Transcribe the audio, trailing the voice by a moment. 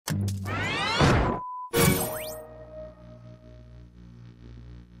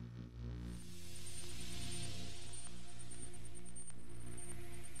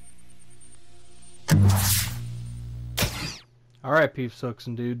Alright, peeps, hooks,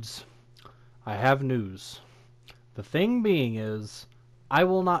 and dudes. I have news. The thing being is, I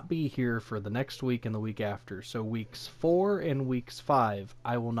will not be here for the next week and the week after. So weeks 4 and weeks 5,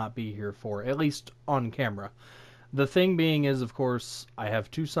 I will not be here for, at least on camera. The thing being is, of course, I have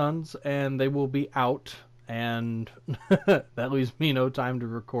 2 sons, and they will be out, and that leaves me no time to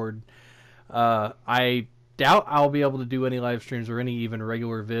record. I doubt I'll be able to do any live streams or any even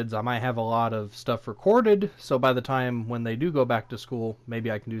regular vids. I might have a lot of stuff recorded, so by the time when they do go back to school,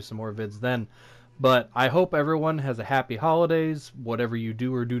 maybe I can do some more vids then. But I hope everyone has a happy holidays, whatever you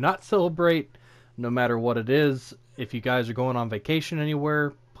do or do not celebrate, no matter what it is. If you guys are going on vacation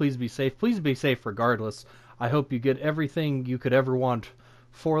anywhere, please be safe. Please be safe regardless. I hope you get everything you could ever want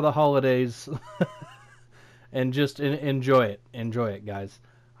for the holidays. And just enjoy it. Enjoy it, guys.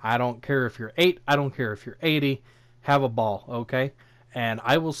 I don't care if you're 8. I don't care if you're 80. Have a ball, okay? And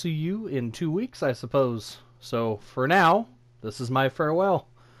I will see you in 2 weeks, I suppose. So, for now, this is my farewell.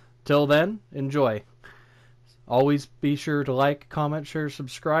 Till then, enjoy. Always be sure to like, comment, share,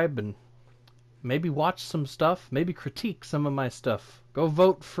 subscribe, and maybe watch some stuff. Maybe critique some of my stuff. Go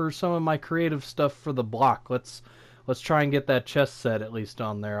vote for some of my creative stuff for the block. Let's try and get that chess set at least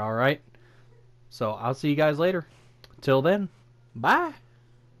on there, alright? So, I'll see you guys later. Till then, bye!